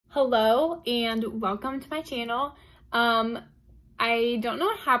Hello and welcome to my channel. I don't know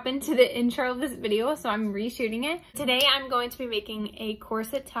what happened to the intro of this video, so I'm reshooting it. Today I'm going to be making a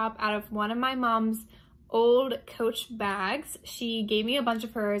corset top out of one of my mom's old Coach bags. She gave me a bunch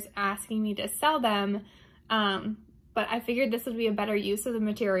of hers asking me to sell them, but I figured this would be a better use of the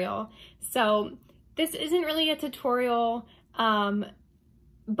material. So this isn't really a tutorial,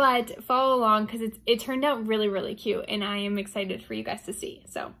 but follow along because it turned out really cute and I am excited for you guys to see.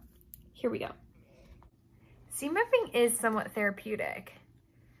 So here we go. Seam ripping is somewhat therapeutic,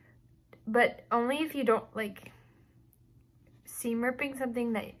 but only if you don't like seam ripping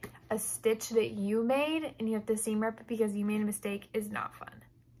something that a stitch that you made and you have to seam rip it because you made a mistake is not fun.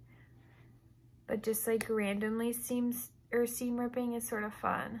 But just like randomly seam ripping is sort of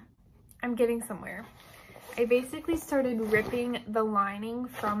fun. I'm getting somewhere. I basically started ripping the lining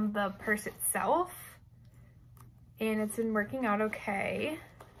from the purse itself and it's been working out okay.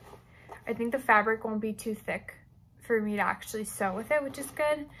 I think the fabric won't be too thick for me to actually sew with it, which is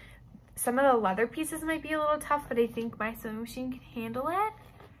good. Some of the leather pieces might be a little tough, but I think my sewing machine can handle it.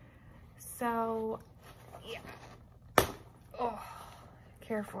 So, yeah. Oh,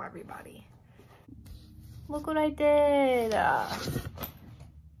 careful everybody. Look what I did. I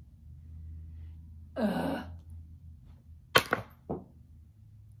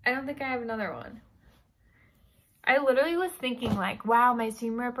don't think I have another one. I literally was thinking like, wow, my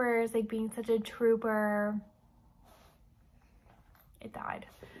seam ripper is like being such a trooper. It died.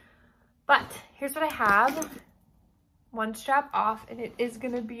 But here's what I have. One strap off and it is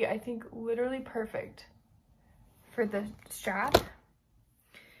gonna be, I think, literally perfect for the strap.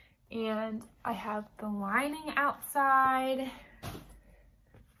 And I have the lining outside.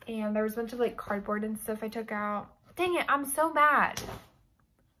 And there was a bunch of like cardboard and stuff I took out. Dang it, I'm so mad.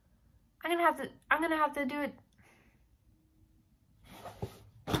 I'm gonna have to do it.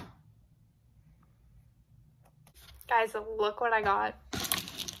 Guys, look what I got.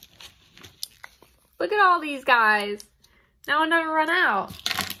 Look at all these guys. Now I'll never run out.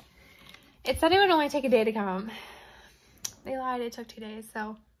 It said it would only take a day to come. They lied, it took 2 days,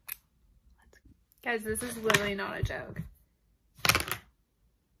 so. Guys, this is literally not a joke.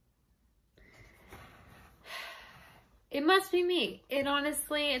 It must be me. It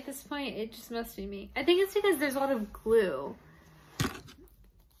honestly, at this point, it just must be me. I think it's because there's a lot of glue.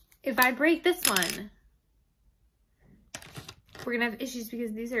 If I break this one, we're gonna have issues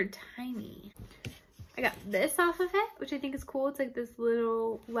because these are tiny. I got this off of it, which I think is cool. It's like this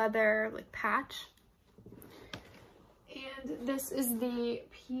little leather like patch. And this is the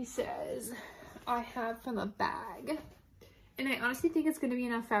pieces I have from a bag. And I honestly think it's gonna be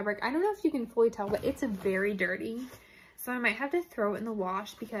enough fabric. I don't know if you can fully tell, but it's very dirty. So I might have to throw it in the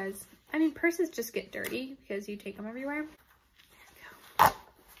wash because, I mean, purses just get dirty because you take them everywhere.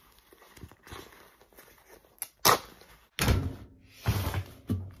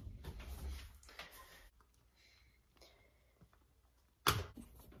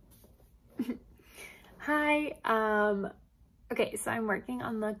 Hi, okay, so I'm working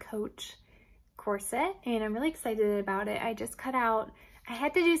on the Coach corset and I'm really excited about it. I just cut out, I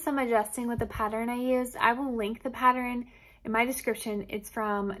had to do some adjusting with the pattern I used. I will link the pattern in my description. It's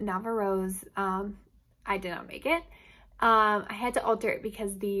from Navarro's. I did not make it. I had to alter it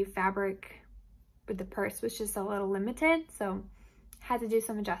because the fabric with the purse was just a little limited, so I had to do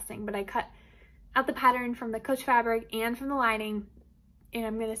some adjusting, but I cut out the pattern from the Coach fabric and from the lining and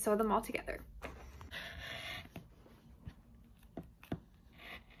I'm gonna sew them all together.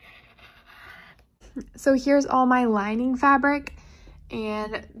 So here's all my lining fabric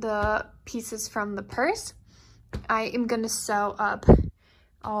and the pieces from the purse. I am going to sew up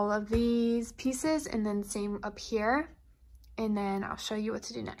all of these pieces and then same up here. And then I'll show you what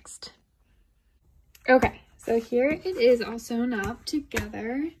to do next. Okay, so here it is all sewn up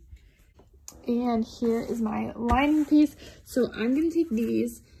together. And here is my lining piece. So I'm going to take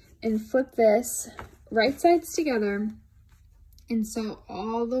these and flip this right sides together and sew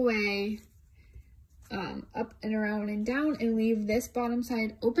all the way up and around and down and leave this bottom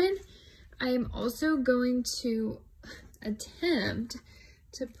side open. I am also going to attempt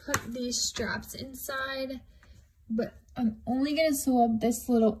to put these straps inside, but I'm only going to sew up this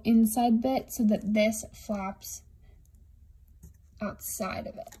little inside bit so that this flaps outside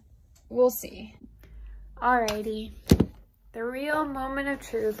of it. We'll see. Alrighty, the real moment of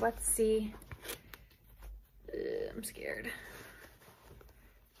truth. Let's see. I'm scared.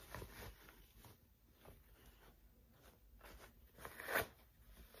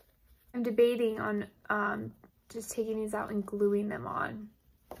 I'm debating on just taking these out and gluing them on,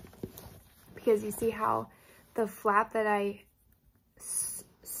 because you see how the flap that I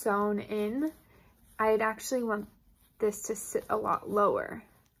sewn in, I'd actually want this to sit a lot lower.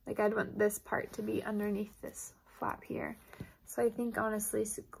 Like I'd want this part to be underneath this flap here. So I think honestly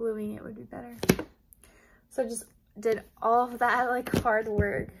gluing it would be better. So I just did all of that like hard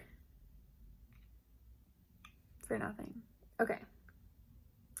work for nothing. Okay.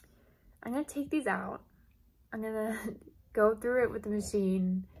 I'm gonna take these out. I'm gonna go through it with the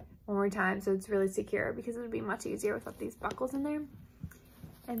machine one more time so it's really secure, because it would be much easier without these buckles in there.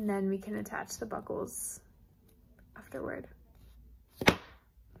 And then we can attach the buckles afterward.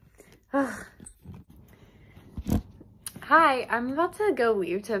 Ugh. Hi, I'm about to go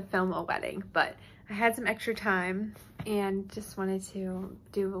leave to film a wedding, but I had some extra time and just wanted to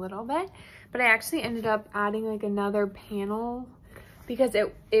do a little bit. But I actually ended up adding like another panel because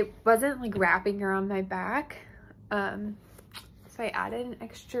it wasn't like wrapping around my back. So I added an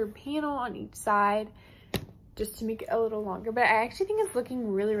extra panel on each side just to make it a little longer, but I actually think it's looking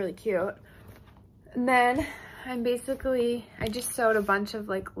really, really cute. And then I just sewed a bunch of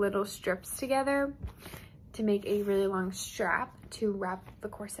like little strips together to make a really long strap to wrap the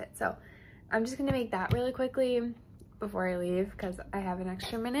corset. So I'm just gonna make that really quickly before I leave because I have an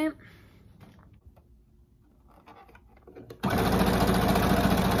extra minute.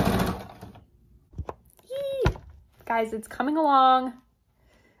 Yee! Guys, it's coming along.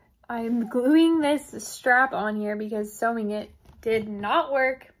 I'm gluing this strap on here because sewing it did not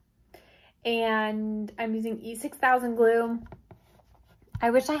work. And I'm using E6000 glue.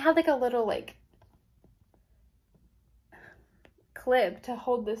 I wish I had like a little like clip to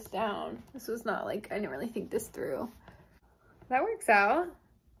hold this down. This was not like, I didn't really think this through. That works out.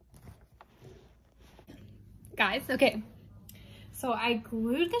 Guys, okay. So I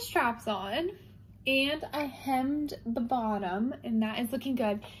glued the straps on and I hemmed the bottom, and that is looking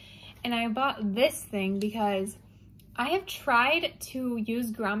good. And I bought this thing because I have tried to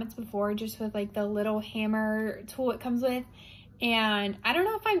use grommets before just with like the little hammer tool it comes with. And I don't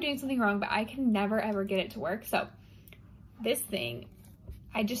know if I'm doing something wrong, but I can never ever get it to work. So this thing,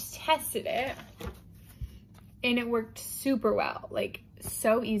 I just tested it and it worked super well, like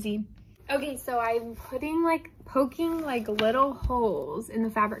so easy. Okay, so I'm poking like little holes in the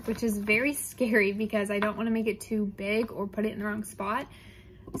fabric, which is very scary because I don't want to make it too big or put it in the wrong spot.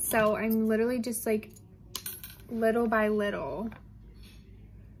 So I'm literally just like little by little,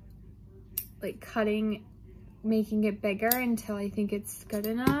 like cutting, making it bigger until I think it's good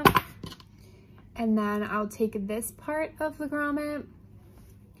enough. And then I'll take this part of the grommet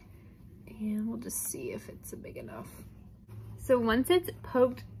and we'll just see if it's big enough. So once it's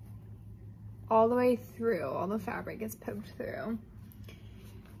poked all the way through, all the fabric is poked through,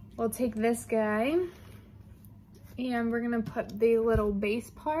 we'll take this guy and we're gonna put the little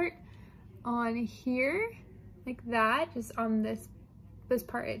base part on here like that, just on this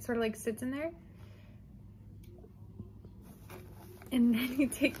part. It sort of like sits in there. And then you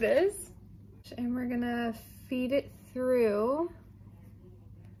take this and we're gonna feed it through.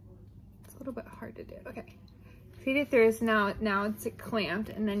 It's a little bit hard to do. Okay, feed it through. So now it's clamped,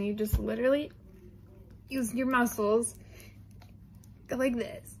 and then you just literally use your muscles, go like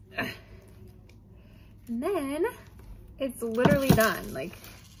this, and then it's literally done. Like,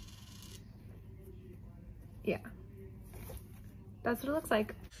 yeah, that's what it looks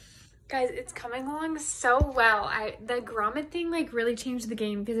like. Guys, it's coming along so well. The grommet thing like really changed the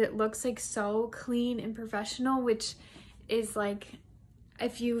game because it looks like so clean and professional, which is like,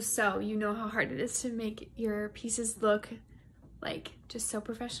 if you sew, you know how hard it is to make your pieces look like just so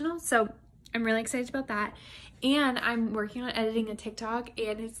professional. So I'm really excited about that. And I'm working on editing a TikTok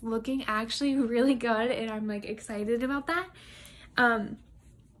and it's looking actually really good, and I'm like excited about that.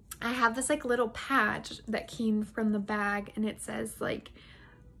 I have this like little patch that came from the bag, and it says like,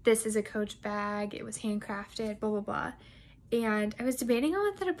 this is a Coach bag, it was handcrafted, blah, blah, blah. And I was debating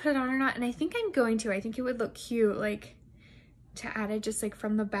on whether to put it on or not, and I think I'm going to. I think it would look cute, like, to add it just like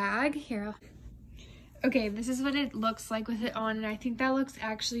from the bag. Here. Okay, this is what it looks like with it on, and I think that looks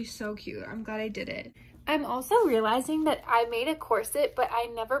actually so cute. I'm glad I did it. I'm also realizing that I made a corset, but I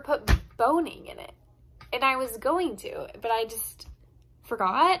never put boning in it. And I was going to, but I just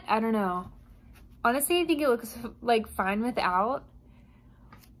forgot. I don't know. Honestly, I think it looks like fine without.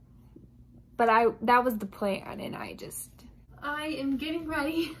 But that was the plan, and I am getting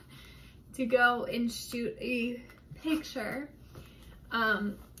ready to go and shoot a picture.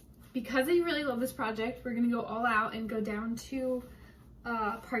 Because I really love this project, we're gonna go all out and go down to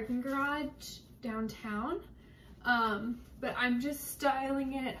a parking garage downtown. But I'm just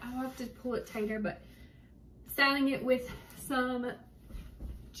styling it. I'll have to pull it tighter, but styling it with some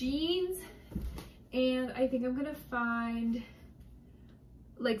jeans, and I think I'm gonna find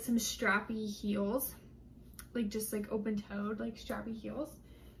like some strappy heels, like just like open-toed, like strappy heels.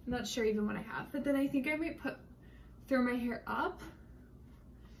 I'm not sure even what I have, but then I think I might throw my hair up.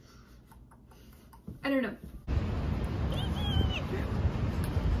 I don't know.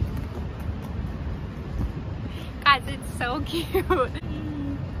 Guys, it's so cute.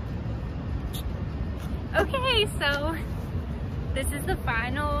 Okay, so this is the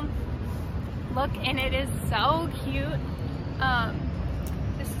final look and it is so cute.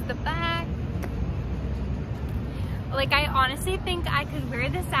 This is the back. Like, I honestly think I could wear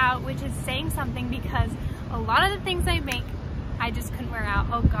this out, which is saying something because a lot of the things I make, I just couldn't wear out.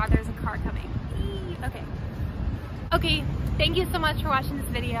 Oh God, there's a car coming. Okay. Okay, thank you so much for watching this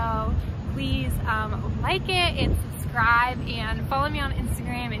video. Please like it and subscribe and follow me on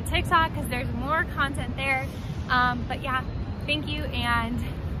Instagram and TikTok because there's more content there. But yeah, thank you and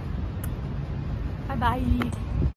bye-bye.